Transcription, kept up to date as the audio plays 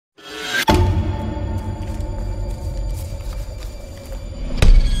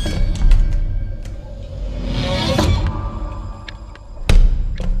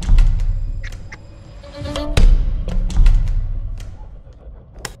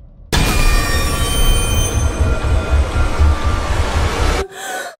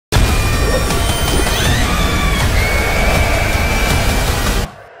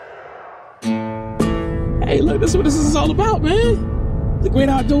That's what this is all about, man. The great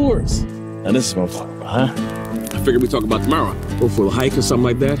outdoors. And this is what I'm talking about, huh? I figured we talk about tomorrow. Go for a hike or something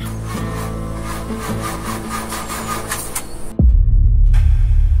like that.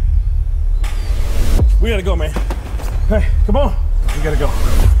 We gotta go, man. Hey, come on. We gotta go.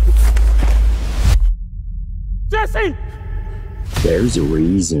 Jesse! There's a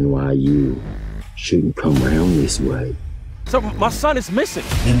reason why you shouldn't come around this way. So my son is missing.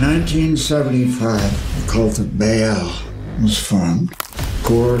 In 1975, the cult of Baal was formed. A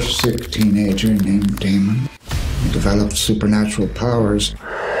poor, sick teenager named Damon. He developed supernatural powers,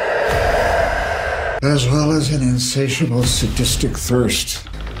 as well as an insatiable sadistic thirst,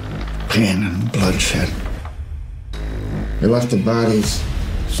 pain and bloodshed. He left the bodies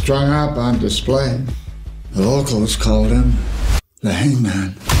strung up on display. The locals called him the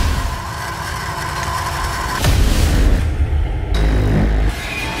Hangman.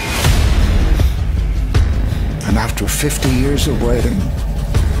 And after 50 years of waiting,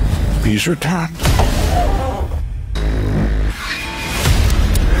 he's returned.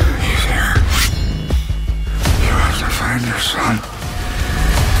 He's here. You have to find your son.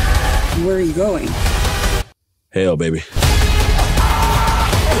 Where are you going? Hell, baby.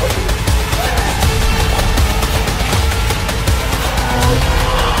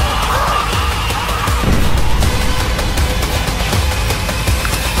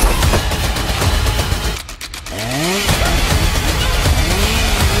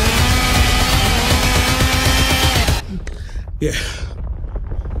 Yeah.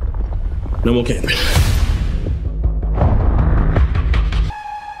 No more camping.